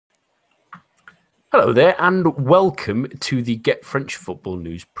Hello there, and welcome to the Get French Football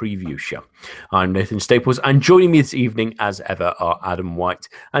News preview show. I'm Nathan Staples, and joining me this evening, as ever, are Adam White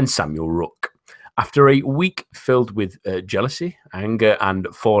and Samuel Rook. After a week filled with jealousy, anger, and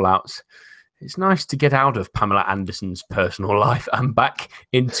fallouts, it's nice to get out of Pamela Anderson's personal life and back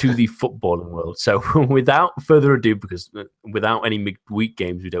into the footballing world. So, without further ado, because without any midweek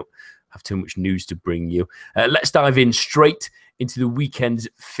games, we don't have too much news to bring you. Let's dive in straight into the weekend's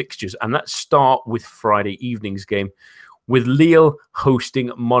fixtures, and let's start with Friday evening's game with Lille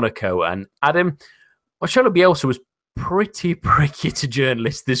hosting Monaco. And Adam, Marcelo Bielsa was pretty pricky to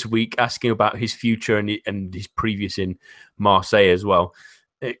journalists this week, asking about his future and his previous in Marseille as well.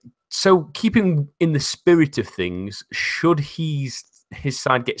 So, keeping in the spirit of things, should his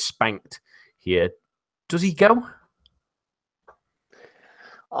side get spanked here, does he go?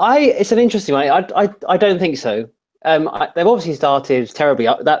 It's an interesting one. I don't think so. They've obviously started terribly.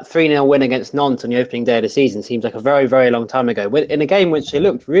 That 3-0 win against Nantes on the opening day of the season seems like a very, very long time ago. In a game which they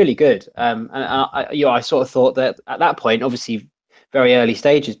looked really good. I sort of thought that at that point, obviously very early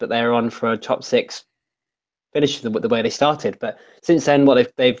stages, but they were on for a top six finish the way they started. But since then,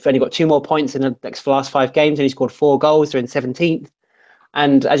 they've only got 2 more points in the last 5 games, and he scored 4 goals. They're in 17th.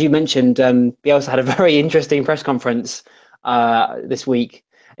 And as you mentioned, Bielsa had a very interesting press conference this week,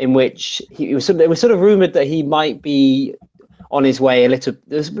 in which it was sort of rumoured that he might be on his way a little.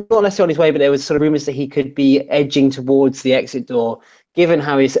 It was not necessarily on his way, but there was sort of rumours that he could be edging towards the exit door, given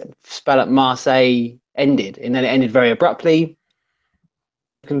how his spell at Marseille ended, and then it ended very abruptly.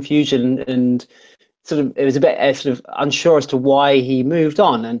 Confusion, and sort of it was a bit sort of unsure as to why he moved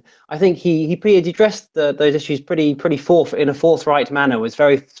on. And I think he addressed those issues pretty in a forthright manner. Was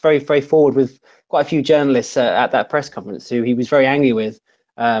very, very, very forward with quite a few journalists at that press conference who he was very angry with.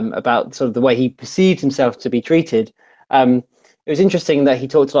 About sort of the way he perceived himself to be treated. It was interesting that he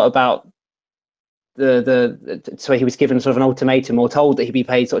talked a lot about so he was given sort of an ultimatum or told that he'd be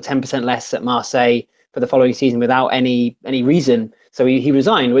paid sort of 10% less at Marseille for the following season without any reason. So he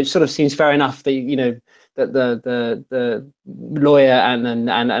resigned, which sort of seems fair enough. That that the lawyer and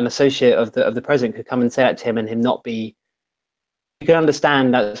an associate of the president could come and say that to him and him not be. You can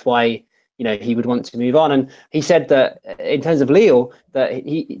understand that's why he would want to move on. And he said that in terms of Lille, that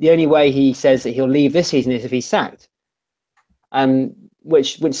the only way he says that he'll leave this season is if he's sacked.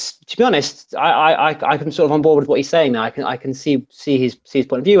 Which to be honest, I can sort of on board with what he's saying now. I can see his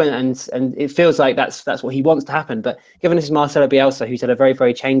point of view, and it feels like that's what he wants to happen. But given this is Marcelo Bielsa, who's had a very,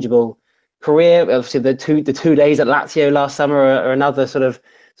 very changeable career, obviously the two days at Lazio last summer are another sort of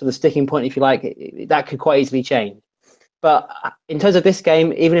sticking point, if you like. That could quite easily change. But in terms of this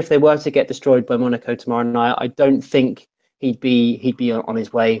game, even if they were to get destroyed by Monaco tomorrow night, I don't think he'd be on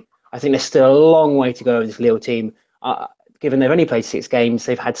his way. I think there's still a long way to go with this Lille team. Given they've only played 6 games,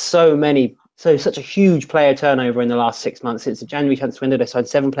 they've had such a huge player turnover in the last 6 months. Since the January transfer window, they signed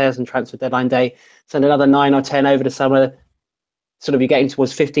 7 players on transfer deadline day, sent another 9 or 10 over the summer. Sort of you're getting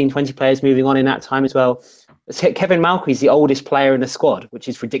towards 15, 20 players moving on in that time as well. Kevin Malcuit is the oldest player in the squad, which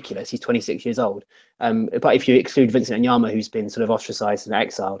is ridiculous. He's 26 years old. But if you exclude Vincent Anyama, who's been sort of ostracised and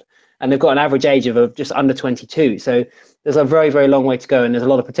exiled, and they've got an average age of just under 22. So there's a very, very long way to go, and there's a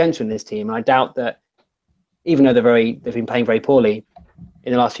lot of potential in this team. And I doubt that, even though they've been playing very poorly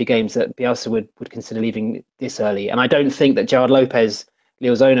in the last few games, that Bielsa would consider leaving this early. And I don't think that Gerard Lopez,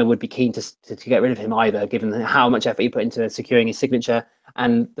 Lille's owner, would be keen to get rid of him either, given how much effort he put into securing his signature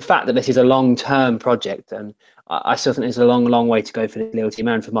and the fact that this is a long-term project. And I still think there's a long, long way to go for the Lille team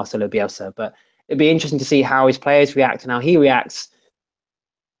and for Marcelo Bielsa. But it'd be interesting to see how his players react and how he reacts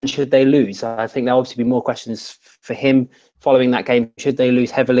should they lose. I think there'll obviously be more questions for him following that game, should they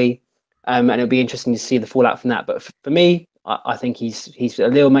lose heavily. And it'll be interesting to see the fallout from that. But for me, I think he's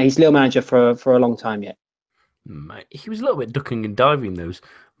Lille manager for a long time yet. He was a little bit ducking and diving those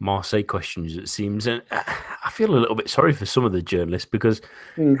Marseille questions, it seems, and I feel a little bit sorry for some of the journalists because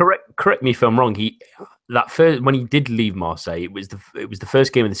correct me if I'm wrong. When he did leave Marseille, it was the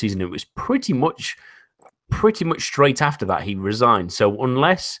first game of the season. It was pretty much straight after that he resigned. So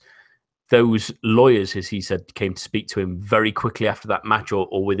unless those lawyers, as he said, came to speak to him very quickly after that match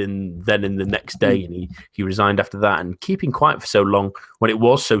or within then and the next day, and he resigned after that, and keeping quiet for so long when it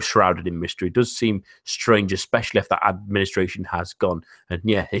was so shrouded in mystery does seem strange, especially if that administration has gone. And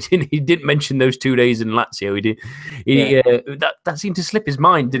yeah, he didn't mention those 2 days in Lazio. That seemed to slip his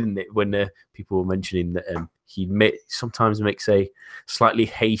mind, didn't it, when people were mentioning that he sometimes makes a slightly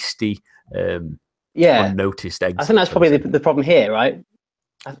hasty unnoticed exit. I think that's probably the problem here, right?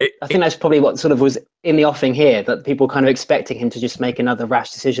 I think that's probably what sort of was in the offing here, that people kind of expecting him to just make another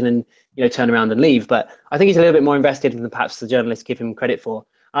rash decision and turn around and leave. But I think he's a little bit more invested than perhaps the journalists give him credit for.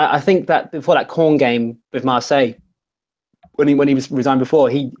 I think that before that Corn game with Marseille, when he was resigned before,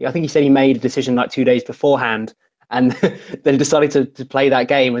 I think he said he made a decision like 2 days beforehand, and then decided to play that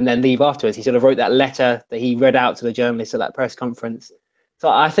game and then leave afterwards. He sort of wrote that letter that he read out to the journalists at that press conference. So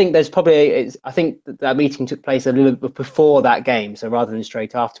I think there's probably I think that meeting took place a little bit before that game, so rather than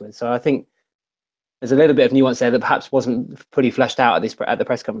straight afterwards. So I think there's a little bit of nuance there that perhaps wasn't fully fleshed out at the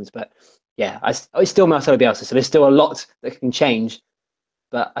press conference. But yeah, it's still Marcelo Bielsa, so there's still a lot that can change.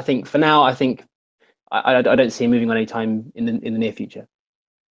 But I think for now, I don't see him moving on any time in the near future.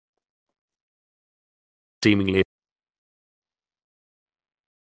 Seemingly.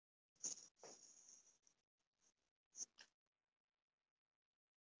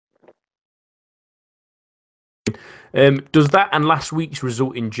 Does that and last week's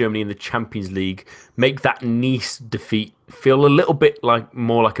result in Germany in the Champions League make that Nice defeat feel a little bit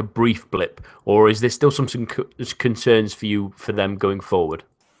more like a brief blip, or is there still some concerns for you for them going forward?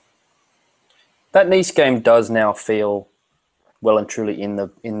 That Nice game does now feel well and truly in the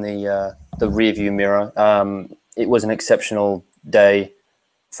rearview mirror. It was an exceptional day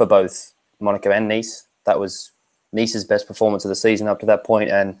for both Monaco and Nice. That was Nice's best performance of the season up to that point,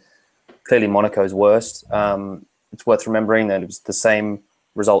 and clearly Monaco's worst. It's worth remembering that it was the same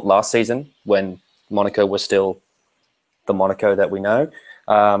result last season when Monaco was still the Monaco that we know.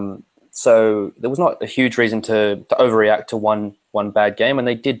 So there was not a huge reason to overreact to one bad game, and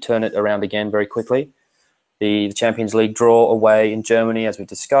they did turn it around again very quickly. The Champions League draw away in Germany, as we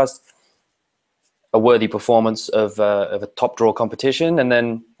discussed, a worthy performance of a top draw competition, and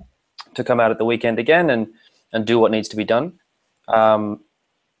then to come out at the weekend again and do what needs to be done.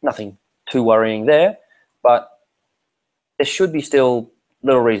 Nothing too worrying there, but there should be still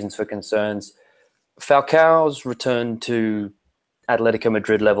little reasons for concerns. Falcao's return to Atletico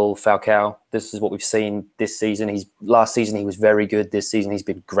Madrid level Falcao. This is what we've seen this season. Last season he was very good. This season he's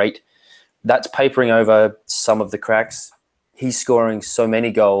been great. That's papering over some of the cracks. He's scoring so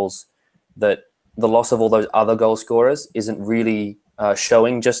many goals that the loss of all those other goal scorers isn't really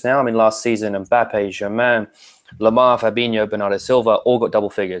showing just now. I mean, last season Mbappe, Germain, Lamar, Fabinho, Bernardo Silva all got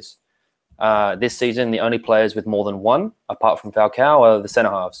double figures. This season, the only players with more than one, apart from Falcao, are the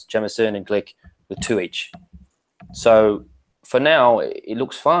centre-halves, Jemerson and Glick, with 2 each. So for now, it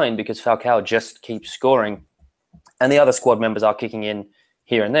looks fine because Falcao just keeps scoring, and the other squad members are kicking in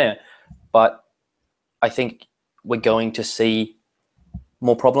here and there. But I think we're going to see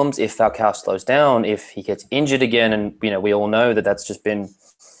more problems if Falcao slows down, if he gets injured again, and we all know that that's just been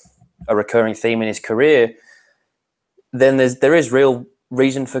a recurring theme in his career. Then there is real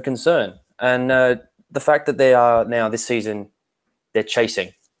reason for concern. And the fact that they are now this season, they're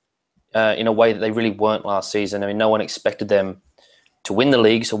chasing in a way that they really weren't last season. I mean, no one expected them to win the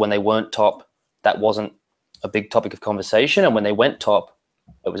league. So when they weren't top, that wasn't a big topic of conversation. And when they went top,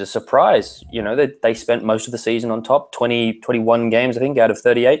 it was a surprise. They spent most of the season on top, 21 games, I think, out of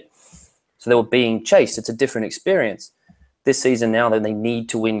 38. So they were being chased. It's a different experience. This season now, then they need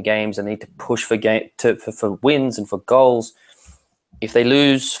to win games and they need to push for wins and for goals. If they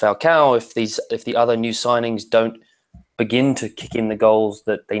lose Falcao, if the other new signings don't begin to kick in the goals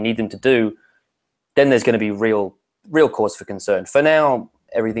that they need them to do, then there's going to be real cause for concern. For now,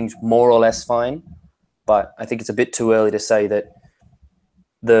 everything's more or less fine, but I think it's a bit too early to say that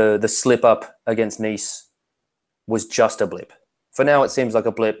the slip up against Nice was just a blip. For now, it seems like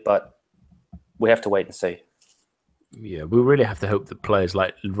a blip, but we have to wait and see. Yeah, we really have to hope that players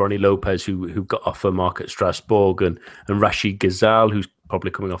like Ronnie Lopez, who got off a mark at Strasbourg, and Rashid Ghazal, who's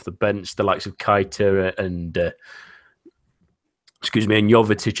probably coming off the bench, the likes of Keita and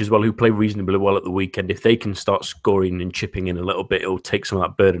Jovetic as well, who play reasonably well at the weekend. If they can start scoring and chipping in a little bit, it'll take some of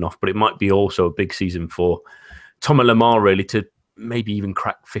that burden off. But it might be also a big season for Thomas Lemar, really, to maybe even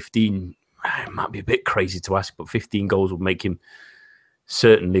crack 15. It might be a bit crazy to ask, but 15 goals will make him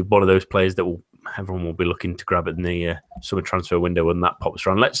certainly one of those players that everyone will be looking to grab in the summer transfer window when that pops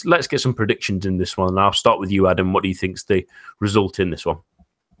around. Let's get some predictions in this one. And I'll start with you, Adam. What do you think's the result in this one?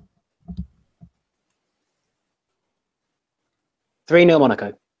 3-0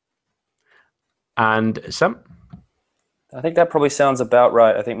 Monaco. And Sam? I think that probably sounds about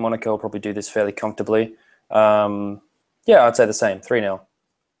right. I think Monaco will probably do this fairly comfortably. I'd say the same, 3-0.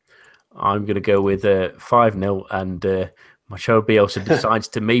 I'm going to go with 5-0, and Marcelo Bielsa decides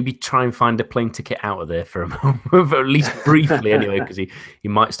to maybe try and find a plane ticket out of there for a moment, at least briefly anyway, because he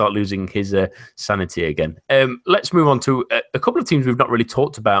might start losing his sanity again. Let's move on to a couple of teams we've not really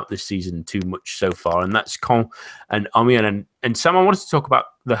talked about this season too much so far, and that's Caen and Amiens. And Sam, I wanted to talk about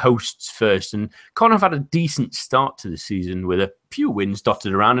the hosts first. And Caen have had a decent start to the season with a few wins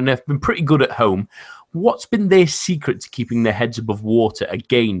dotted around, and they've been pretty good at home. What's been their secret to keeping their heads above water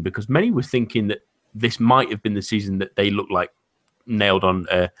again? Because many were thinking that this might have been the season that they looked like nailed on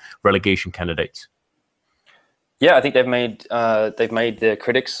relegation candidates. Yeah, I think they've made the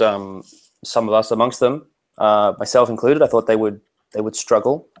critics, some of us amongst them, myself included. I thought they would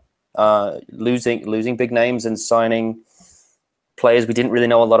struggle, losing big names and signing players we didn't really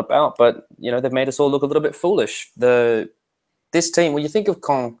know a lot about. But they've made us all look a little bit foolish. This team, when you think of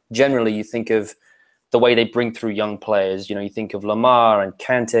Caen, generally you think of the way they bring through young players. You think of Lamar and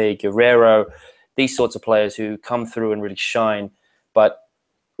Kante, Guerrero, these sorts of players who come through and really shine. But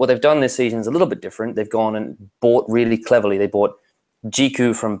what they've done this season is a little bit different. They've gone and bought really cleverly. They bought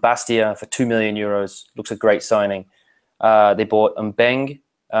Djiku from Bastia for 2 million euros. Looks a great signing. They bought Mbeng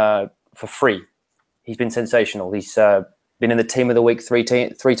for free. He's been sensational. He's been in the team of the week three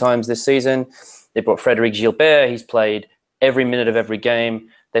times this season. They brought Frédéric Gilbert. He's played every minute of every game.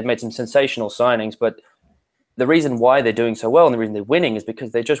 They've made some sensational signings, but the reason why they're doing so well and the reason they're winning is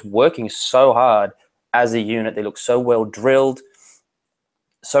because they're just working so hard as a unit. They look so well drilled.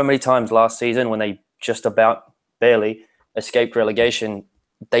 So many times last season when they just about barely escaped relegation,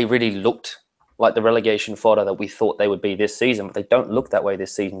 they really looked like the relegation fodder that we thought they would be this season, but they don't look that way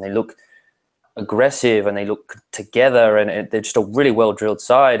this season. They look aggressive and they look together, and they're just a really well drilled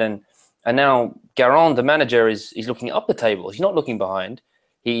side. And now Garand, the manager, is looking up the table. He's not looking behind.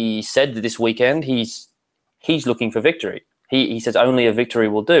 He said that this weekend he's looking for victory. He says only a victory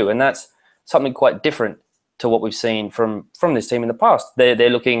will do, and that's something quite different to what we've seen from this team in the past.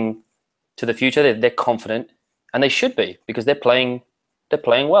 They're looking to the future. They're confident, and they should be, because they're playing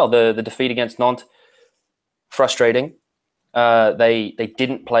well. The defeat against Nantes, frustrating. They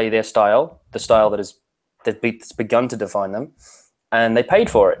didn't play their style, the style that's begun to define them, and they paid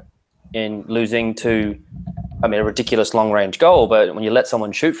for it in losing to, a ridiculous long-range goal. But when you let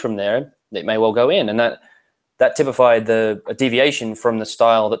someone shoot from there, it may well go in, and that typified a deviation from the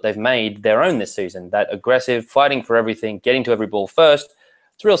style that they've made their own this season. That aggressive, fighting for everything, getting to every ball first.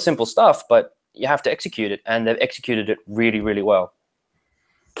 It's real simple stuff, but you have to execute it, and they've executed it really, really well.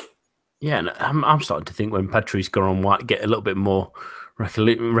 Yeah, and I'm starting to think when Patrice Garand might get a little bit more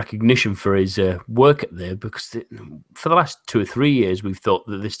recognition for his work at there, because for the last 2 or 3 years we've thought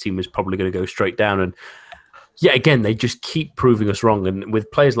that this team is probably going to go straight down, and yet again they just keep proving us wrong. And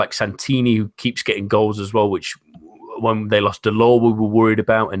with players like Santini, who keeps getting goals as well, which when they lost Delors we were worried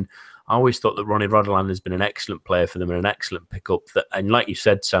about, and I always thought that Ronnie Rodeland has been an excellent player for them and an excellent pickup. And like you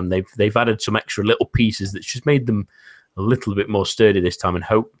said, Sam, they've added some extra little pieces that's just made them a little bit more sturdy this time, and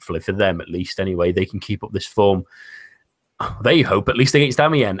hopefully for them at least anyway, they can keep up this form. They hope at least against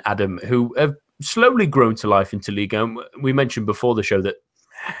Amiens, Adam, who have slowly grown to life into Ligue 1. We mentioned before the show that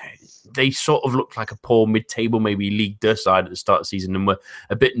they sort of looked like a poor mid-table, maybe Ligue 2 side at the start of the season, and were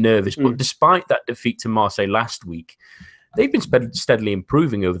a bit nervous. But despite that defeat to Marseille last week, they've been steadily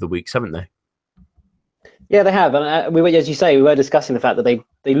improving over the weeks, haven't they? Yeah, they have. And we were, as you say, we were discussing the fact that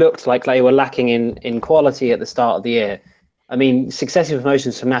they looked like they were lacking in quality at the start of the year. Successive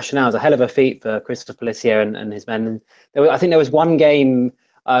promotions from National is a hell of a feat for Christophe Pélissier and his men. I think there was one game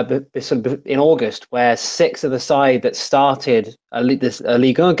in August where 6 of the side that started a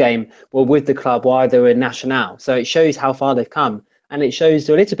Ligue 1 game were with the club while they were in National. So it shows how far they've come. And it shows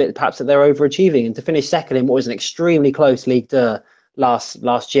a little bit perhaps that they're overachieving. And to finish second in what was an extremely close Ligue 2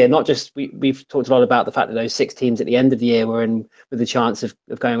 last year, not just we've talked a lot about the fact that those 6 teams at the end of the year were in with the chance of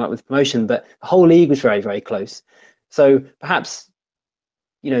going up with promotion, but the whole league was very, very close. So perhaps,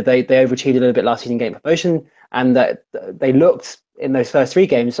 they overachieved a little bit last season getting promotion, and that they looked in those first 3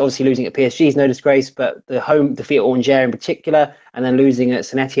 games, obviously losing at PSG is no disgrace, but the home defeat at Angers in particular, and then losing at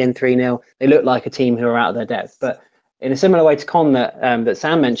Saint Etienne 3-0, they looked like a team who are out of their depth. But in a similar way to Caen that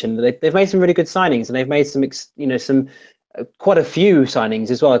Sam mentioned, they've made some really good signings, and they've made some quite a few signings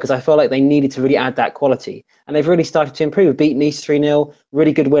as well, because I feel like they needed to really add that quality, and they've really started to improve. Beat Nice 3-0,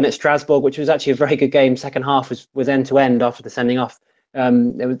 really good win at Strasbourg, which was actually a very good game. Second half was end to end after the sending off.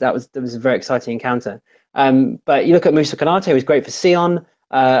 That was a very exciting encounter. But you look at Moussa Konate, who was great for Sion,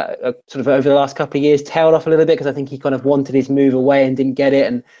 sort of over the last couple of years, tailed off a little bit because I think he kind of wanted his move away and didn't get it.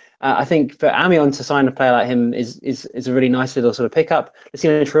 And I think for Amiens to sign a player like him is a really nice little sort of pickup.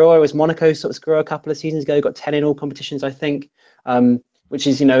 Lucien Traoré was Monaco's sort of scorer a couple of seasons ago, got 10 in all competitions, I think, which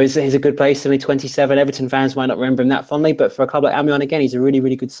is a good place. Only 27. Everton fans might not remember him that fondly, but for a club like Amiens, again, he's a really,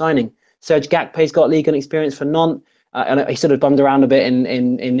 really good signing. Serge Gakpe's got Ligue 1 experience for Nantes, and he sort of bummed around a bit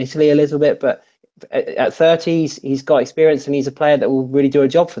in Italy a little bit, but at 30, he's got experience, and he's a player that will really do a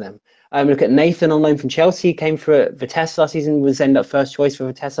job for them. Look at Nathan on loan from Chelsea, came for Vitesse last season, was ended up first choice for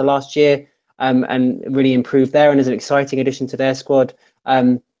Vitesse last year, and really improved there, and is an exciting addition to their squad.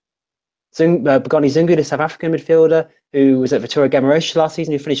 Bogani Zungu, the South African midfielder, who was at Vitória Guimarães last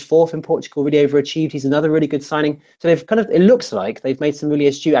season, who finished 4th in Portugal, really overachieved. He's another really good signing. So they've it looks like they've made some really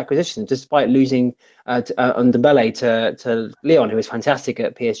astute acquisitions, despite losing Ndombele to Lyon, who was fantastic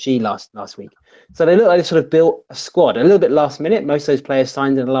at PSG last week. So they look like they've sort of built a squad a little bit last minute. Most of those players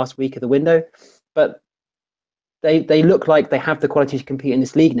signed in the last week of the window, but they look like they have the quality to compete in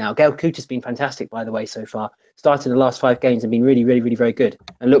this league now. Gael Cooter's been fantastic, by the way, so far. Started the last 5 games and been really, really, really very good.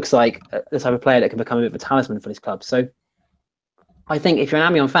 And looks like the type of player that can become a bit of a talisman for this club. So I think if you're an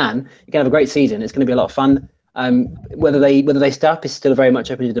Amiens fan, you're going to have a great season. It's going to be a lot of fun. Whether they stay up is still very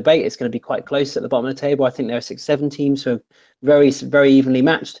much open to debate. It's going to be quite close at the bottom of the table. I think there are 6-7 teams who are very, very evenly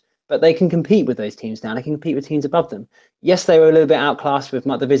matched. But they can compete with those teams now. They can compete with teams above them. Yes, they were a little bit outclassed with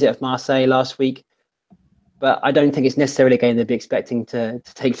the visit of Marseille last week. But I don't think it's necessarily a game they'd be expecting to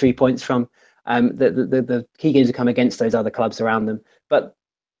take 3 points from. The key games will come against those other clubs around them. But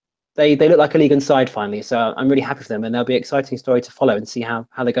they look like a league inside finally. So I'm really happy for them. And they'll be an exciting story to follow and see how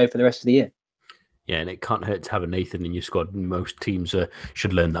they go for the rest of the year. Yeah, and it can't hurt to have a Nathan in your squad. Most teams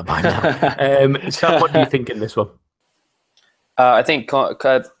should learn that by now. Sam, what do you think in this one? I think I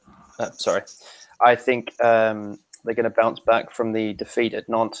think they're going to bounce back from the defeat at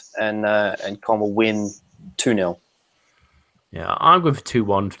Nantes, and Caen will win 2-0. Yeah, I'm going for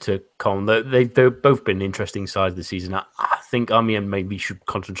 2-1 to Caen. They've both been interesting sides this season. I think Amiens maybe should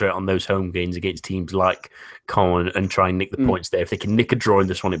concentrate on those home games against teams like Caen and try and nick the points there. If they can nick a draw in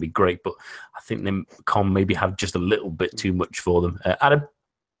this one, it'd be great. But I think Caen maybe have just a little bit too much for them. Adam?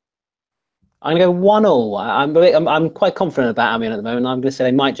 I'm going to go 1-1. I'm quite confident about Amiens at the moment. I'm going to say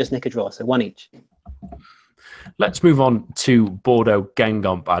they might just nick a draw, so 1 each. Let's move on to Bordeaux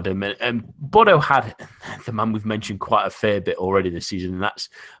Guingamp, Adam. And Bordeaux had the man we've mentioned quite a fair bit already this season, and that's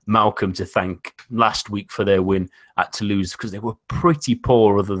Malcolm to thank last week for their win at Toulouse, because they were pretty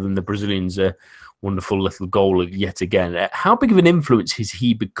poor other than the Brazilians' wonderful little goal yet again. How big of an influence is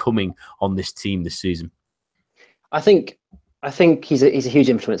he becoming on this team this season? I think he's a huge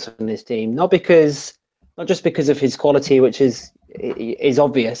influence on this team, not just because of his quality, which is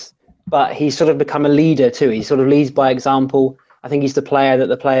obvious, but he's sort of become a leader too. He sort of leads by example. I think he's the player that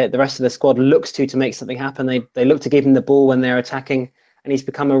the rest of the squad looks to make something happen. They look to give him the ball when they're attacking, and he's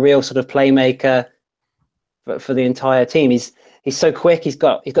become a real sort of playmaker for the entire team. He's so quick. He's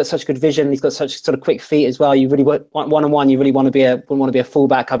got such good vision. He's got such sort of quick feet as well. You really want one-on-one. You really want to be a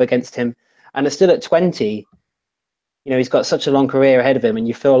fullback up against him, and it's still at 20. You know, he's got such a long career ahead of him, and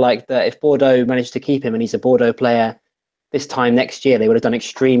you feel like that if Bordeaux managed to keep him and he's a Bordeaux player this time next year, they would have done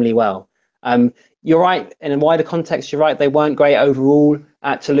extremely well. You're right, and in wider context, you're right. They weren't great overall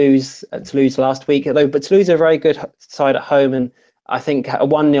at Toulouse last week, but Toulouse are a very good side at home, and I think a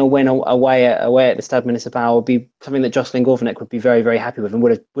 1-0 win away at the Stade Municipal would be something that Jocelyn Gourvenec would be very, very happy with, and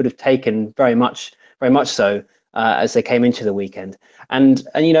would have taken very much so as they came into the weekend. And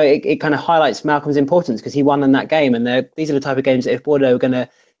you know, it kind of highlights Malcolm's importance because he won in that game, and these are the type of games that if Bordeaux are going to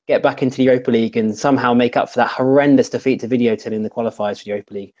get back into the Europa League and somehow make up for that horrendous defeat to Videoton in the qualifiers for the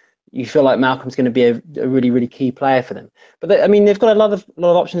Europa League, you feel like Malcolm's going to be a really, really key player for them. But they've got a lot of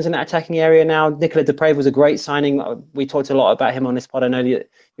options in that attacking area now. Nicolas Deprez was a great signing. We talked a lot about him on this pod. I know that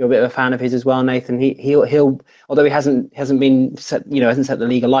you're a bit of a fan of his as well, Nathan. He'll although he hasn't been set, hasn't set the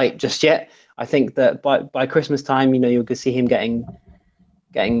league alight just yet. I think that by Christmas time, you'll see him getting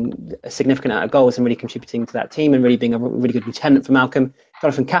a significant amount of goals and really contributing to that team and really being a really good lieutenant for Malcolm.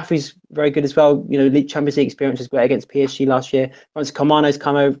 Jonathan Caffrey's very good as well. Champions League experience was great against PSG last year. Francis Comano's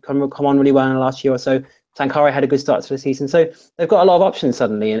come on really well in the last year or so. Sankara had a good start to the season. So they've got a lot of options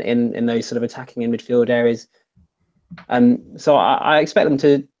suddenly in those sort of attacking and midfield areas. So I expect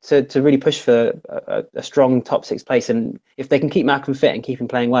them to really push for a strong top 6 place. And if they can keep Malcolm fit and keep him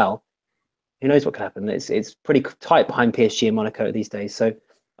playing well, who knows what could happen? It's pretty tight behind PSG and Monaco these days. So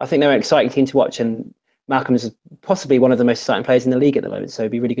I think they're an exciting team to watch, and Malcolm is possibly one of the most exciting players in the league at the moment. So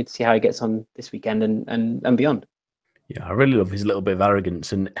it'd be really good to see how he gets on this weekend and beyond. Yeah, I really love his little bit of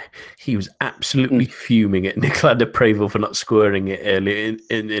arrogance, and he was absolutely fuming at Nicolas Deprez for not scoring it early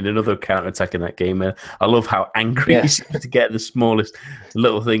in another counter-attack in that game. I love how angry he seems to get the smallest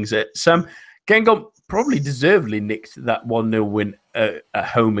little things. Sam, Guingamp probably deservedly nicked that 1-0 win at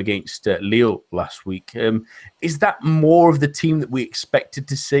home against Lille last week. Is that more of the team that we expected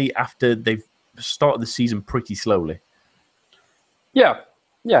to see after they've started the season pretty slowly? Yeah.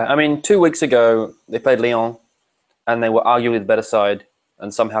 I mean, 2 weeks ago, they played Lyon, and they were arguably the better side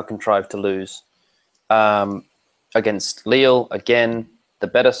and somehow contrived to lose. Against Lille, again, the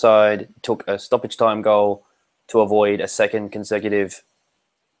better side took a stoppage time goal to avoid a second consecutive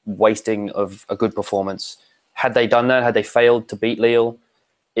wasting of a good performance. Had they done that, had they failed to beat Lille,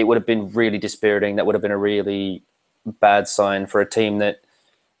 it would have been really dispiriting. That would have been a really bad sign for a team that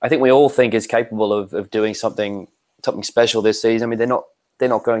I think we all think is capable of doing something special this season. I mean, they're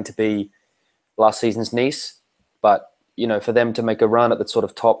not going to be last season's Nice, but for them to make a run at the sort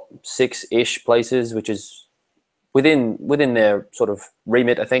of top 6-ish places, which is within their sort of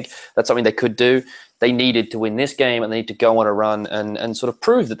remit, I think that's something they could do. They needed to win this game, and they need to go on a run and sort of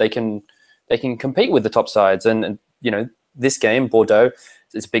prove that they can compete with the top sides. And this game, Bordeaux,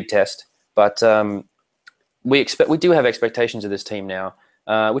 it's a big test, but we do have expectations of this team now.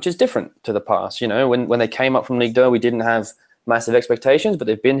 Which is different to the past. When they came up from Ligue 2, we didn't have massive expectations, but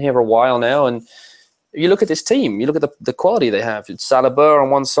they've been here a while now. And you look at this team, you look at the quality they have. It's Salabur on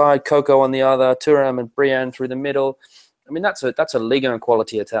one side, Coco on the other, Thuram and Briand through the middle. I mean, that's a Ligue 1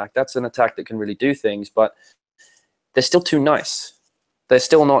 quality attack. That's an attack that can really do things, but they're still too nice. They're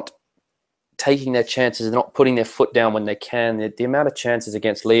still not taking their chances. They're not putting their foot down when they can. The amount of chances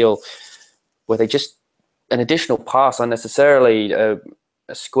against Lille where they just an additional pass unnecessarily, a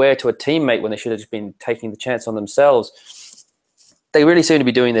square to a teammate when they should have just been taking the chance on themselves. They really seem to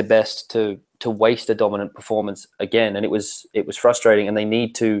be doing their best to waste a dominant performance again, and it was frustrating. And they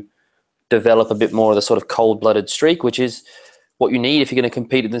need to develop a bit more of the sort of cold-blooded streak, which is what you need if you're going to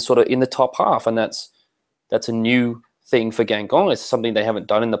compete in the top half. And that's a new thing for Guingamp. It's something they haven't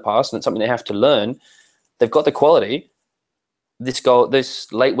done in the past, and it's something they have to learn. They've got the quality.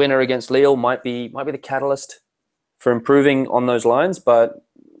 This late winner against Lille might be the catalyst for improving on those lines, but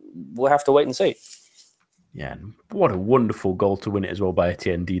we'll have to wait and see. Yeah, what a wonderful goal to win it as well by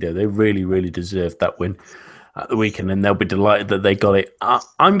Etienne Dida. They really, really deserved that win at the weekend, and they'll be delighted that they got it.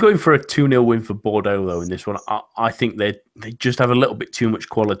 I'm going for a 2-0 win for Bordeaux, though, in this one. I think they just have a little bit too much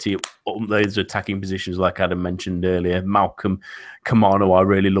quality on those attacking positions, like Adam mentioned earlier. Malcolm, Kamano, I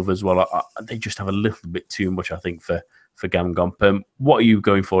really love as well. They just have a little bit too much, I think, for Guingamp. What are you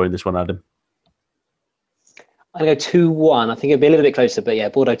going for in this one, Adam? I'm going to go 2-1. I think it'll be a little bit closer, but yeah,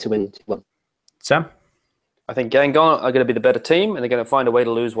 Bordeaux to win 2-1. Sam? I think Guingamp are going to be the better team, and they're going to find a way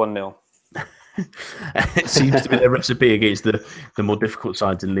to lose 1-0. It seems to be their recipe against the more difficult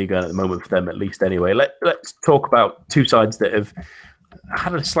sides in Liga at the moment, for them at least anyway. Let's talk about two sides that have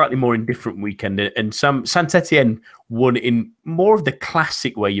had a slightly more indifferent weekend, and Saint-Etienne won in more of the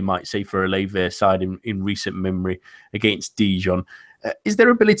classic way, you might say, for a Lever side in recent memory against Dijon. Is their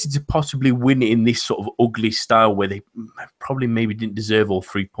ability to possibly win in this sort of ugly style where they probably maybe didn't deserve all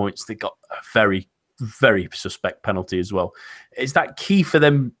 3 points? They got a very, very suspect penalty as well. Is that key for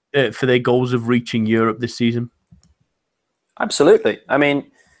them, for their goals of reaching Europe this season? Absolutely. I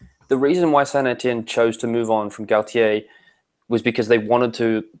mean, the reason why Saint-Etienne chose to move on from Galtier was because they wanted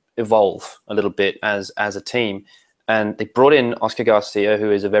to evolve a little bit as a team. And they brought in Oscar Garcia,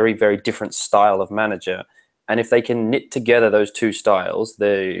 who is a very, very different style of manager. And if they can knit together those two styles,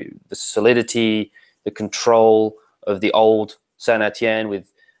 the solidity, the control of the old Saint-Etienne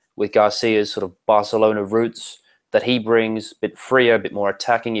with Garcia's sort of Barcelona roots that he brings, a bit freer, a bit more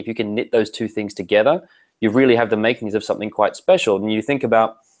attacking, if you can knit those two things together, you really have the makings of something quite special. And you think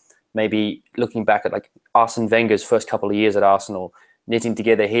about maybe looking back at like Arsene Wenger's first couple of years at Arsenal, knitting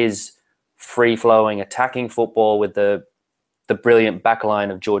together his free-flowing attacking football with the brilliant backline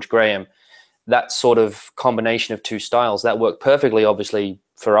of George Graham. That sort of combination of two styles, that worked perfectly, obviously,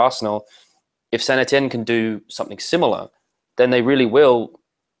 for Arsenal. If Saint-Etienne can do something similar, then they really will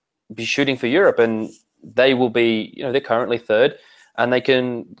be shooting for Europe, and they will be, they're currently third, and they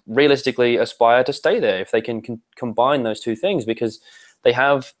can realistically aspire to stay there if they can combine those two things, because they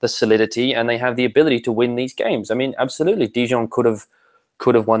have the solidity and they have the ability to win these games. I mean, absolutely, Dijon could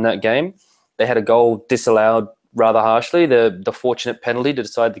have won that game. They had a goal disallowed rather harshly, the fortunate penalty to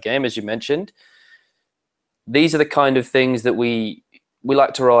decide the game, as you mentioned. These are the kind of things that we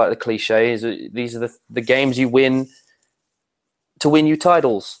like to roll out the cliches. These are the games you win to win you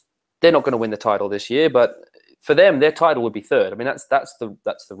titles. They're not going to win the title this year, but for them, their title would be third. I mean, that's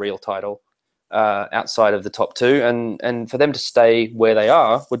the real title outside of the top two, and for them to stay where they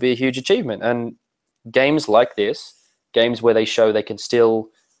are would be a huge achievement. And games like this, games where they show they can still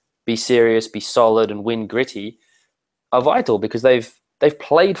be serious, be solid, and win gritty, are vital, because they've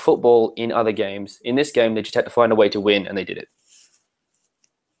played football in other games. In this game, they just had to find a way to win, and they did it.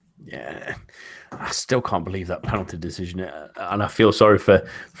 Yeah, I still can't believe that penalty decision, and I feel sorry for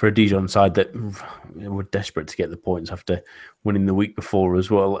a Dijon side that were desperate to get the points after winning the week before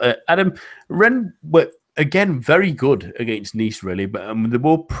as well. Adam, Rennes were again very good against Nice, really, but they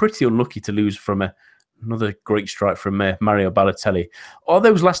were pretty unlucky to lose from another great strike from Mario Balotelli. Are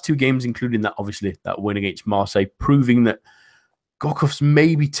those last two games, including that, obviously, that win against Marseille, proving that Gourcuff's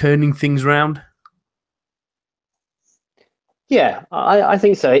maybe turning things around? Yeah, I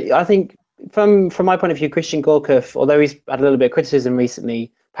think so. I think from my point of view, Christian Gorkov, although he's had a little bit of criticism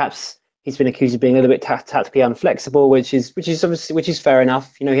recently, perhaps he's been accused of being a little bit tactically inflexible, which is obviously which is fair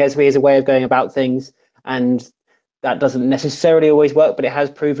enough. He has a way of going about things, and that doesn't necessarily always work, but it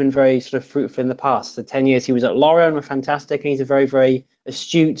has proven very sort of fruitful in the past. The 10 years he was at Lorient were fantastic, and he's a very, very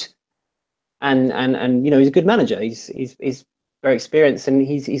astute and he's a good manager. He's very experienced, and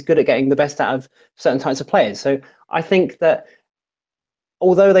he's good at getting the best out of certain types of players. So I think that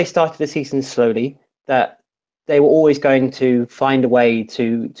although they started the season slowly, that they were always going to find a way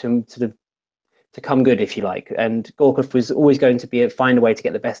to sort of to come good, if you like. And Gorkov was always going to find a way to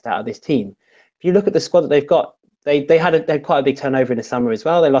get the best out of this team. If you look at the squad that they've got, they had quite a big turnover in the summer as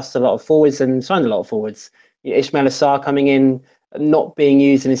well. They lost a lot of forwards and signed a lot of forwards. Ismail Assar coming in, not being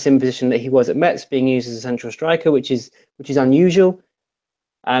used in the same position that he was at Metz, being used as a central striker, which is unusual.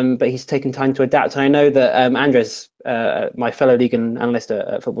 But he's taken time to adapt. And I know that Andres, my fellow league analyst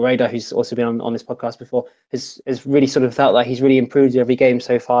at Football Radar, who's also been on this podcast before, has really sort of felt like he's really improved every game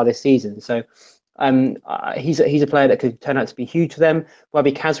so far this season. So he's a player that could turn out to be huge for them.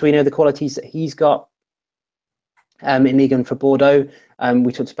 Wabi Kaz, we know the qualities that he's got in Ligue 1 for Bordeaux.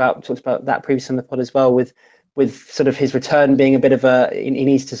 We talked about that previously on the pod as well, with sort of his return being a bit of he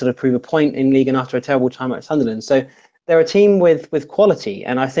needs to sort of prove a point in Ligue 1 after a terrible time at Sunderland. So they're a team with quality,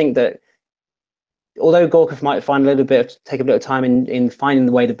 and I think that although Gorkov might take a bit of time in finding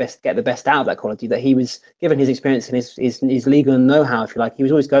the way to get the best out of that quality, that he was given his experience and his legal know-how, if you like, he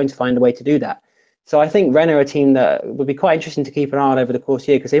was always going to find a way to do that. So I think Rennes are a team that would be quite interesting to keep an eye on over the course of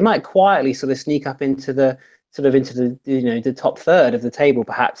the year, because they might quietly sort of sneak up into the top third of the table,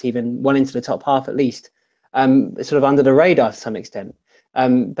 perhaps even one into the top half at least, sort of under the radar to some extent.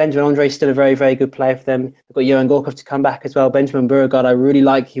 Benjamin Andre is still a very, very good player for them. They've got Johan Gorkov to come back as well. Benjamin Beauregard, I really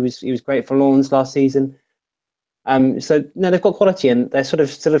like. He was great for Lens last season. So no, they've got quality, and they're sort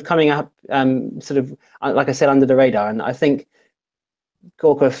of coming up, like I said, under the radar. And I think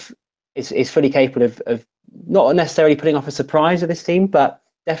Gorkov is fully capable of not necessarily putting off a surprise with this team, but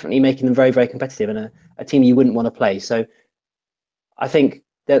definitely making them very, very competitive and a team you wouldn't want to play. So I think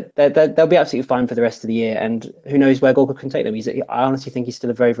that they'll be absolutely fine for the rest of the year, and who knows where Gorkov can take them. I honestly think he's still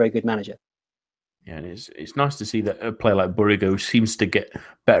a very, very good manager. Yeah, and it's nice to see that a player like Borrego seems to get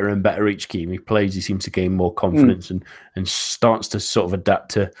better and better each game he plays. He seems to gain more confidence and starts to sort of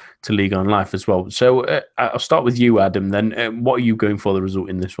adapt to Ligue 1 life as well. So I'll start with you, Adam, then. What are you going for the result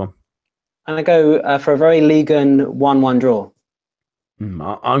in this one? I'm going to go for a very Ligue 1 1-1 draw.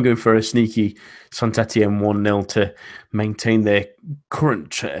 I'm going for a sneaky Saint-Etienne 1-0 to maintain their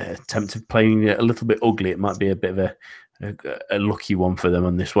current attempt of playing a little bit ugly. It might be a bit of a lucky one for them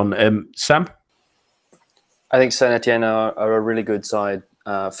on this one. Sam? I think Saint-Etienne are a really good side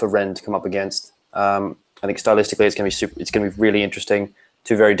for Rennes to come up against. I think stylistically it's going to be really interesting.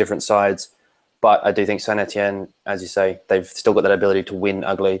 Two very different sides. But I do think Saint-Etienne, as you say, they've still got that ability to win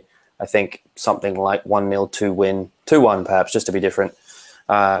ugly. I think something like 1-0 to win, 2-1 perhaps, just to be different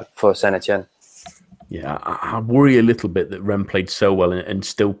for Saint-Etienne. Yeah, I worry a little bit that Rennes played so well and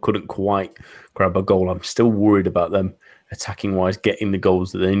still couldn't quite grab a goal. I'm still worried about them attacking-wise, getting the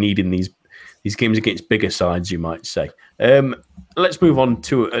goals that they need in these games against bigger sides, you might say. Let's move on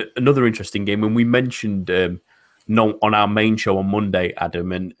to another interesting game. And we mentioned on our main show on Monday,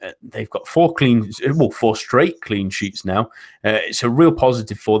 Adam, and they've got 4 straight clean sheets now. It's a real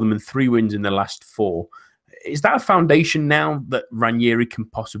positive for them, and 3 wins in the last 4. Is that a foundation now that Ranieri can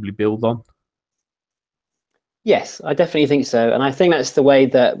possibly build on? Yes, I definitely think so. And I think that's the way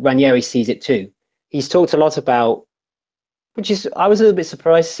that Ranieri sees it too. He's talked a lot about, I was a little bit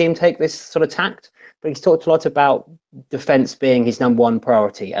surprised to see him take this sort of tact, but he's talked a lot about defence being his number one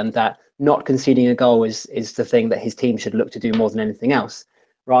priority, and that not conceding a goal is the thing that his team should look to do more than anything else.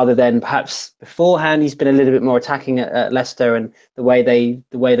 Rather than perhaps beforehand, he's been a little bit more attacking at Leicester, and the way they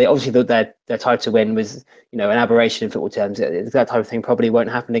obviously thought their title to win was an aberration in football terms. That type of thing probably won't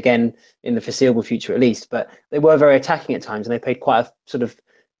happen again in the foreseeable future, at least. But they were very attacking at times, and they played quite a sort of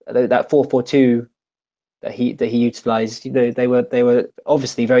that 4-4-2 that he utilised. They were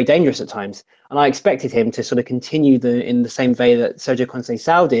obviously very dangerous at times, and I expected him to sort of continue in the same vein that Sergio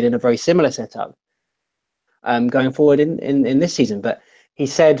Conceição did in a very similar setup going forward in this season. But he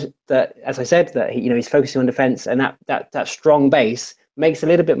said that, as I said, that he's focusing on defence, and that strong base makes a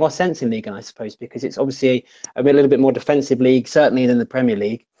little bit more sense in Ligue 1, I suppose, because it's obviously a little bit more defensive league, certainly than the Premier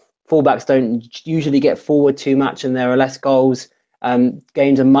League. Fullbacks don't usually get forward too much, and there are less goals.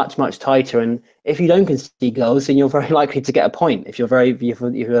 games are much, much tighter. And if you don't concede goals, then you're very likely to get a point if you're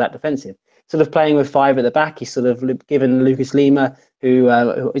that defensive. Sort of playing with five at the back, he's sort of given Lucas Lima, who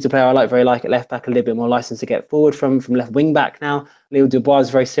is a player I very like at left back, a little bit more license to get forward from left wing back now. Leo Dubois is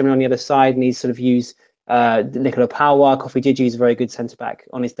very similar on the other side, and he's sort of used Nicola Pawa, Kofi Gigi is a very good centre back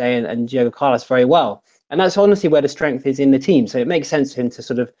on his day, and Diogo Carlos very well. And that's honestly where the strength is in the team. So it makes sense for him to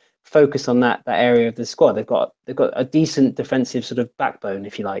sort of focus on that area of the squad. They've got a decent defensive sort of backbone,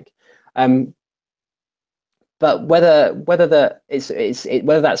 if you like. But whether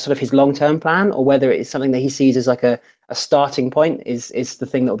that's sort of his long-term plan, or whether it's something that he sees as like a starting point is the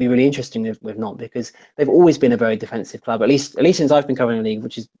thing that will be really interesting with Nantes, because they've always been a very defensive club, at least since I've been covering the league,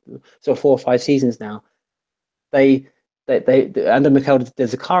 which is sort of 4 or 5 seasons now. They under Mikel de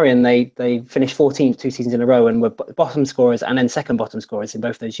Zakarian, they finished 14th 2 seasons in a row and were bottom scorers and then second bottom scorers in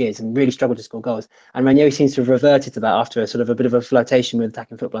both those years, and really struggled to score goals. And Ranieri seems to have reverted to that after a bit of a flirtation with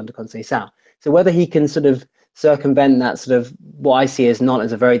attacking football under Conceição. So whether he can sort of circumvent that sort of what I see as not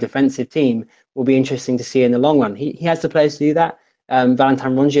as a very defensive team will be interesting to see in the long run. He has the players to do that.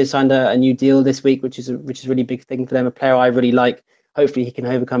 Valentin Rongier signed a new deal this week, which is a really big thing for them. A player I really like. Hopefully he can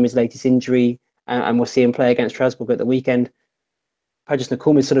overcome his latest injury, and we'll see him play against Strasbourg at the weekend. Pajas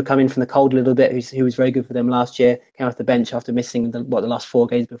Nakoum sort of come in from the cold a little bit, who was very good for them last year, came off the bench after missing the last 4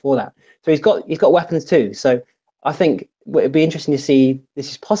 games before that. So he's got weapons too. So I think it'd be interesting to see, this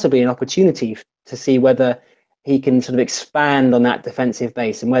is possibly an opportunity to see whether he can sort of expand on that defensive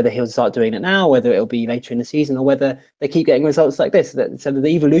base, and whether he'll start doing it now, whether it'll be later in the season, or whether they keep getting results like this. So the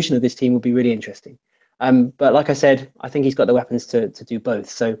evolution of this team will be really interesting. But like I said, I think he's got the weapons to do both.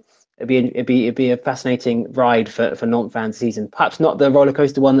 So it'd be a fascinating ride for Nantes fans season. Perhaps not the roller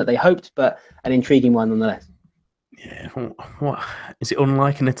coaster one that they hoped, but an intriguing one nonetheless. Yeah, what is it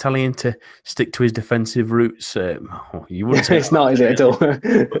unlike an Italian to stick to his defensive roots? You wouldn't say it's not, is it at all?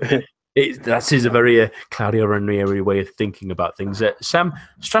 That is a very Claudio Ranieri way of thinking about things. Sam,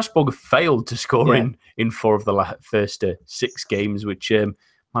 Strasbourg failed to score in 4 of the first 6 games, which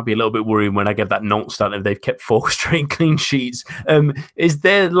might be a little bit worrying when I get that Nantes stat if they've kept 4 straight clean sheets. Is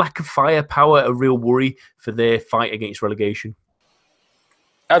their lack of firepower a real worry for their fight against relegation?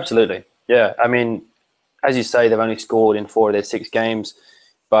 Absolutely, yeah. I mean, as you say, they've only scored in 4 of their 6 games,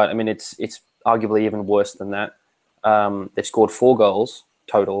 but I mean, it's arguably even worse than that. They've scored 4 goals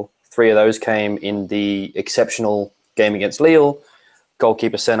total. 3 of those came in the exceptional game against Lille,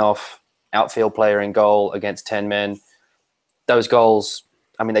 goalkeeper sent off, outfield player in goal against 10 men. Those goals,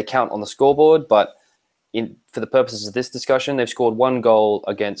 I mean, they count on the scoreboard, but for the purposes of this discussion, they've scored 1 goal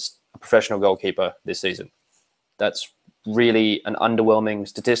against a professional goalkeeper this season. That's really an underwhelming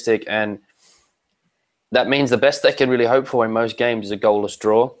statistic, and that means the best they can really hope for in most games is a goalless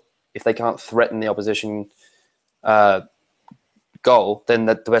draw. If they can't threaten the opposition goal, then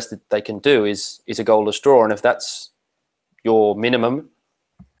the best that they can do is a goalless draw. And if that's your minimum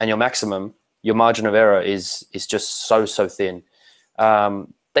and your maximum, your margin of error is just so thin.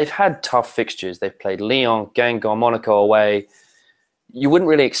 They've had tough fixtures. They've played Lyon, Guingamp, Monaco away. You wouldn't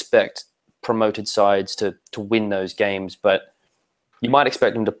really expect promoted sides to win those games, but you might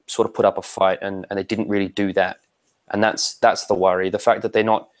expect them to sort of put up a fight, and they didn't really do that. And that's the worry. The fact that they're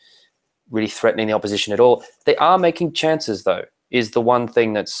not really threatening the opposition at all. They are making chances, though, is the one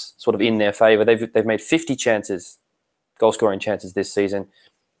thing that's sort of in their favour. They've made 50 chances, goal-scoring chances this season.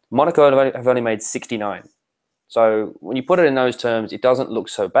 Monaco have only made 69. So when you put it in those terms, it doesn't look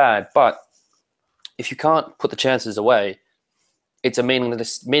so bad. But if you can't put the chances away, it's a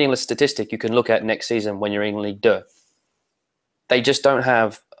meaningless statistic you can look at next season when you're in Ligue 2. They just don't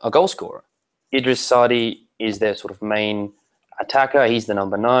have a goal scorer. Idriss Sadi is their sort of main attacker. He's the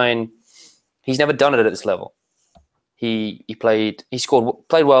number 9. He's never done it at this level. He played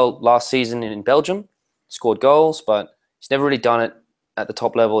well last season in Belgium, scored goals, but he's never really done it at the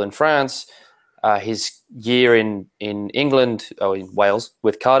top level in France. His year in England, in Wales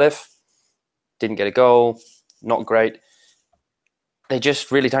with Cardiff, didn't get a goal, not great. They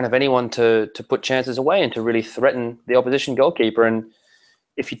just really don't have anyone to put chances away and to really threaten the opposition goalkeeper. And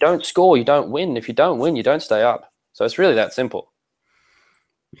if you don't score, you don't win. If you don't win, you don't stay up. So it's really that simple.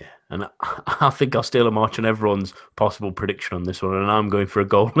 Yeah, and I think I'll steal a march on everyone's possible prediction on this one, and I'm going for a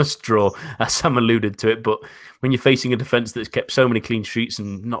goalless draw, as Sam alluded to it. But when you're facing a defence that's kept so many clean sheets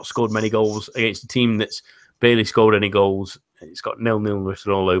and not scored many goals against a team that's barely scored any goals, it's got 0-0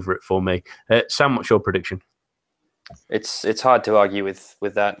 written all over it for me. Sam, what's your prediction? It's hard to argue with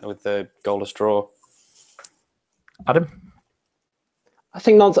the goalless draw. Adam? I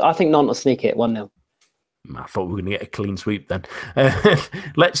think Nantes will sneak it 1-0. I thought we were going to get a clean sweep then.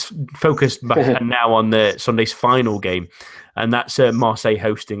 Let's focus back now on the Sunday's final game, and that's Marseille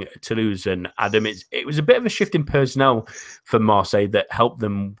hosting Toulouse. And Adam, it was a bit of a shift in personnel for Marseille that helped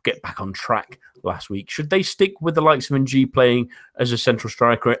them get back on track last week. Should they stick with the likes of Ng playing as a central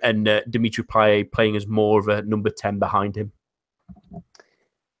striker and Dimitri Payet playing as more of a number 10 behind him?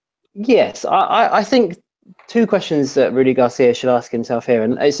 Yes, I think two questions that Rudy Garcia should ask himself here,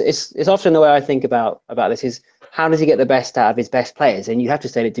 and it's often the way I think about this is how does he get the best out of his best players? And you have to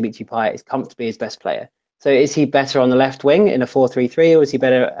say that Dimitri Payet is comfortably his best player. So is he better on the left wing in a 4-3-3, or is he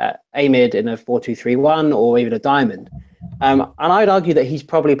better at A-mid in a 4-2-3-1, or even a diamond? And I'd argue that he's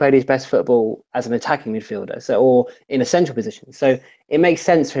probably played his best football as an attacking midfielder, or in a central position. So it makes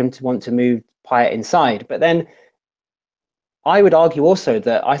sense for him to want to move Payet inside. But then I would argue also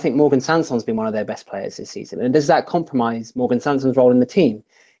that I think Morgan Sanson's been one of their best players this season. And does that compromise Morgan Sanson's role in the team?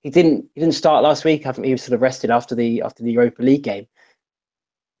 He didn't start last week. I think he was sort of rested after the Europa League game.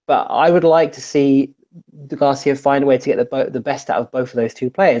 But I would like to see Garcia find a way to get the best out of both of those two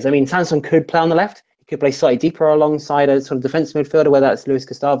players. I mean, Sanson could play on the left. He could play slightly deeper alongside a sort of defensive midfielder, whether that's Luis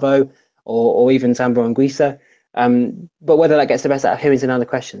Gustavo or even Sandro Anguissa. But whether that gets the best out of him is another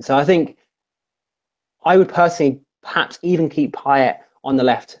question. So I think I would personally perhaps even keep Payet on the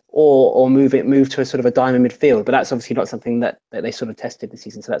left or move to a sort of a diamond midfield. But that's obviously not something that they sort of tested this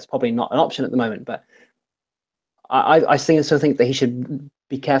season. So that's probably not an option at the moment. But I still think that he should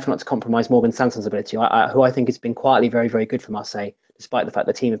be careful not to compromise Morgan Sanson's ability, who I think has been quietly very, very good for Marseille, despite the fact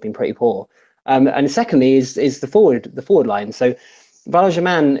the team have been pretty poor. And secondly is the forward line. So Valérien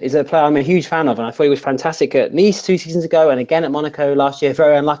Germain is a player I'm a huge fan of, and I thought he was fantastic at Nice 2 seasons ago, and again at Monaco last year.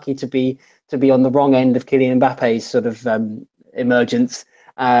 Very unlucky to be on the wrong end of Kylian Mbappe's sort of emergence.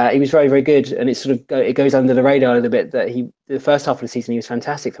 He was very, very good, and it goes under the radar a little bit that the first half of the season he was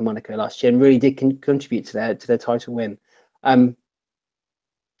fantastic for Monaco last year and really did contribute to their title win.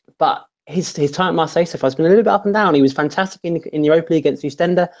 But his time at Marseille so far has been a little bit up and down. He was fantastic in the Europa League against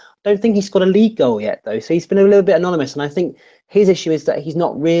Ostende. I don't think he's got a league goal yet, though, so he's been a little bit anonymous. And I think his issue is that he's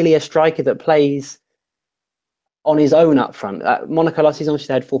not really a striker that plays on his own up front. Monaco last season, obviously,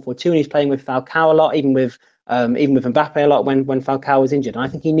 they had 4-4-2, and he's playing with Falcao a lot, even with Mbappe a lot when Falcao was injured. And I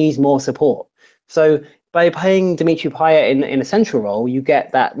think he needs more support. So by playing Dimitri Payet in a central role, you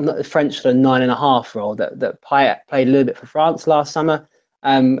get that French sort of 9.5 role that Payet played a little bit for France last summer,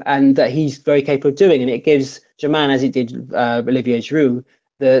 and that he's very capable of doing. And it gives Germain, as it did Olivier Giroud,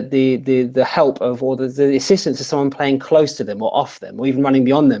 the help of or the assistance of someone playing close to them or off them or even running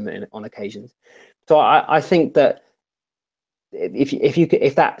beyond them on occasions. So I think that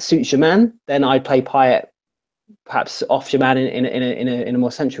if that suits Germain, then I'd play Payet perhaps off Germain in a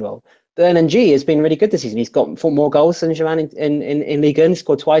more central role. But then Ng has been really good this season. He's got 4 more goals than Germain in Ligue 1. He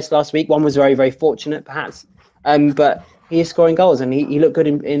scored twice last week. One was very, very fortunate, perhaps. But he is scoring goals, and he looked good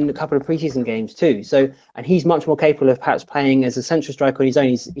in a couple of preseason games too. So, and he's much more capable of perhaps playing as a central striker on his own.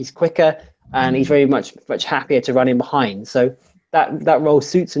 He's quicker, and he's very much happier to run in behind. So that role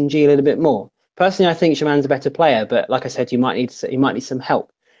suits Ng a little bit more. Personally, I think Germain's a better player, but like I said, you might need some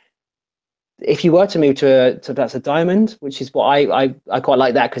help. If you were to move to perhaps a diamond, which is what I quite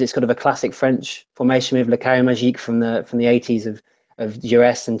like that because it's kind of a classic French formation with Le Carré Magique from the 80s of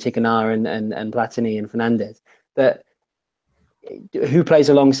Jaurès and Tigana and Platini and Fernandez. That who plays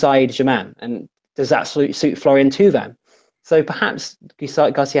alongside Germain, and does that suit Florian Thauvin? So perhaps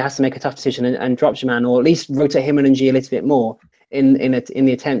Garcia has to make a tough decision and drop Germain, or at least rotate him and Ng a little bit more in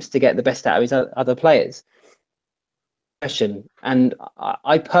the attempts to get the best out of his other players. And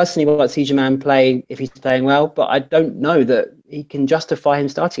I personally would like to see Germain play if he's playing well, but I don't know that he can justify him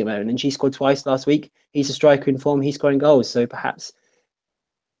starting at the moment. And she scored twice last week. He's a striker in form. He's scoring goals. So perhaps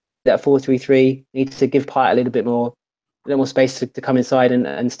that 4-3-3 needs to give Payet a little more space to come inside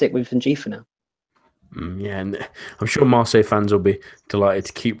and stick with Ng for now. Yeah, and I'm sure Marseille fans will be delighted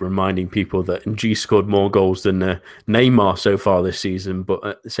to keep reminding people that Ng scored more goals than Neymar so far this season. But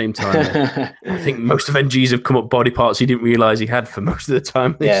at the same time, I think most of Ng's have come up body parts he didn't realise he had for most of the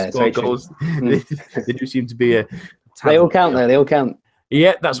time they scored goals. They do seem to be a... They all count, though. They all count.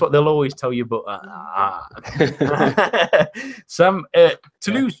 Yeah, that's what they'll always tell you. But Sam,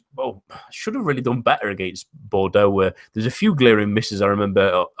 Toulouse should have really done better against Bordeaux. Where there's a few glaring misses. I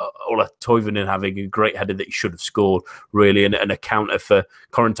remember Ola Toivonen having a great header that he should have scored, really, and a counter for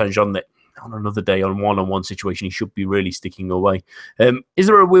Corentin Jean that on another day on one-on-one situation he should be really sticking away. Is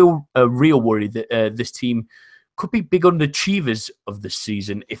there a real worry that this team could be big underachievers of this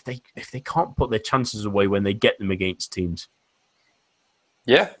season if they can't put their chances away when they get them against teams?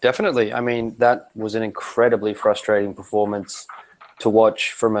 Yeah, definitely. I mean, that was an incredibly frustrating performance to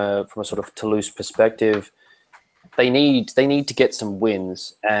watch from a sort of Toulouse perspective. They need to get some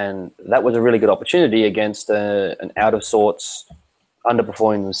wins, and that was a really good opportunity against an out of sorts,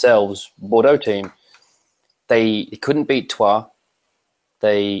 underperforming themselves Bordeaux team. They couldn't beat Troyes.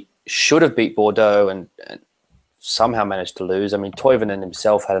 They should have beat Bordeaux and somehow managed to lose. I mean, Toivonen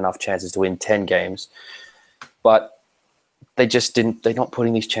himself had enough chances to win 10 games, but they just didn't. They're not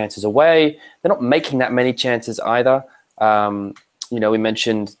putting these chances away. They're not making that many chances either. We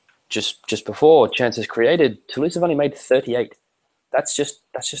mentioned just before chances created. Toulouse have only made 38. That's just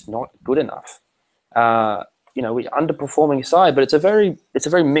not good enough. We underperforming side, but it's a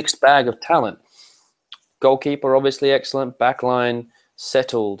very mixed bag of talent. Goalkeeper obviously excellent, backline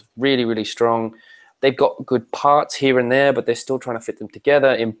settled, really really strong. They've got good parts here and there, but they're still trying to fit them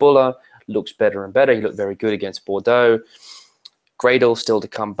together. Imbula looks better and better. He looked very good against Bordeaux. Gradle still to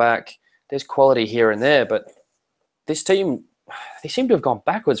come back. There's quality here and there, but this team, they seem to have gone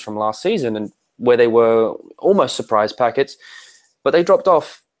backwards from last season, and where they were almost surprise packets, but they dropped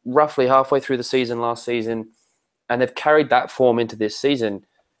off roughly halfway through the season last season, and they've carried that form into this season.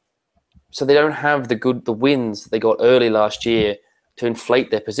 So they don't have the wins that they got early last year to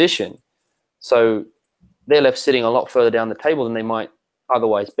inflate their position. So they're left sitting a lot further down the table than they might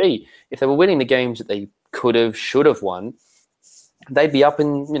otherwise be. If they were winning the games that they could have, should have won, they'd be up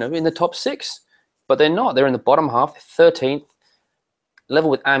in the top 6. But they're not. They're in the bottom half, 13th, level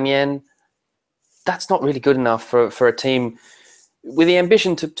with Amiens. That's not really good enough for a team with the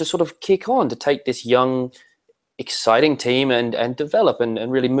ambition to sort of kick on, to take this young, exciting team and develop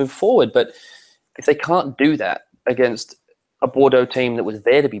and really move forward. But if they can't do that against a Bordeaux team that was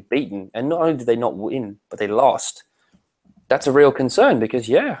there to be beaten, and not only did they not win, but they lost, that's a real concern, because,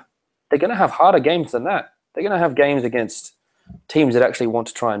 they're going to have harder games than that. They're going to have games against teams that actually want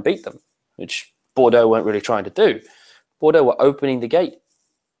to try and beat them, which Bordeaux weren't really trying to do. Bordeaux were opening the gate,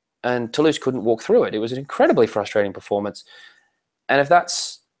 and Toulouse couldn't walk through it. It was an incredibly frustrating performance. And if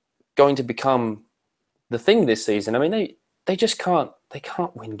that's going to become the thing this season, I mean, they just can't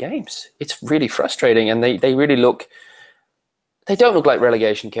win games. It's really frustrating, and they really they don't look like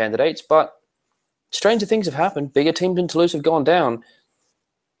relegation candidates, but stranger things have happened. Bigger teams in Toulouse have gone down,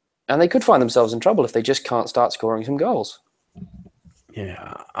 and they could find themselves in trouble if they just can't start scoring some goals.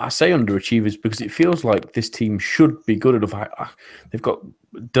 Yeah, I say underachievers because it feels like this team should be good enough. They've got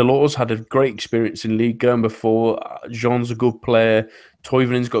Delors had a great experience in Ligue 1 before. Jean's a good player.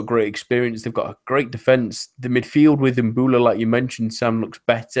 Toivonen's got great experience. They've got a great defence. The midfield with Imbula, like you mentioned, Sam, looks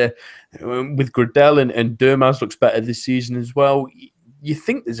better. With Gradel and Dermaz looks better this season as well. You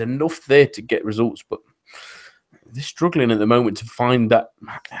think there's enough there to get results, but they're struggling at the moment to find that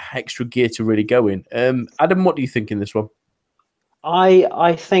extra gear to really go in. Adam, what do you think in this one?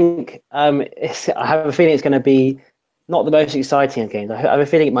 I think I have a feeling it's going to be not the most exciting of games. I have a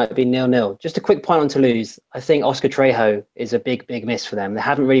feeling it might be 0-0. Just a quick point on Toulouse. I think Oscar Trejo is a big miss for them. They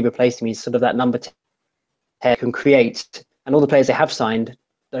haven't really replaced him. He's sort of that number 10 can create, and all the players they have signed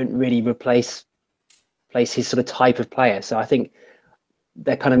don't really replace his sort of type of player. So I think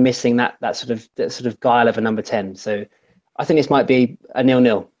they're kind of missing that sort of guile of a number 10. So I think this might be a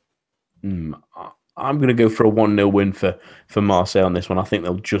 0-0. I'm going to go for a 1-0 win for Marseille on this one. I think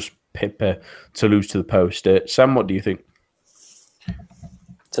they'll just pip Toulouse to the post. Sam, what do you think?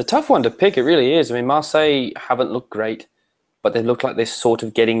 It's a tough one to pick. It really is. I mean, Marseille haven't looked great, but they look like they're sort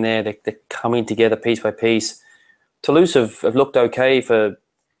of getting there. They're coming together piece by piece. Toulouse have looked okay for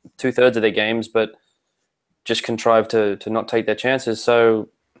 2/3 of their games, but just contrived to not take their chances. So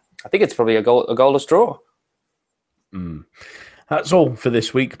I think it's probably a goalless draw. That's all for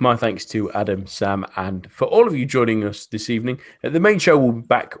this week. My thanks to Adam, Sam, and for all of you joining us this evening. The main show will be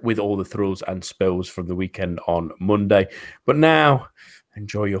back with all the thrills and spills from the weekend on Monday. But now,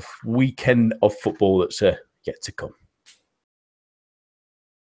 enjoy your weekend of football that's yet to come.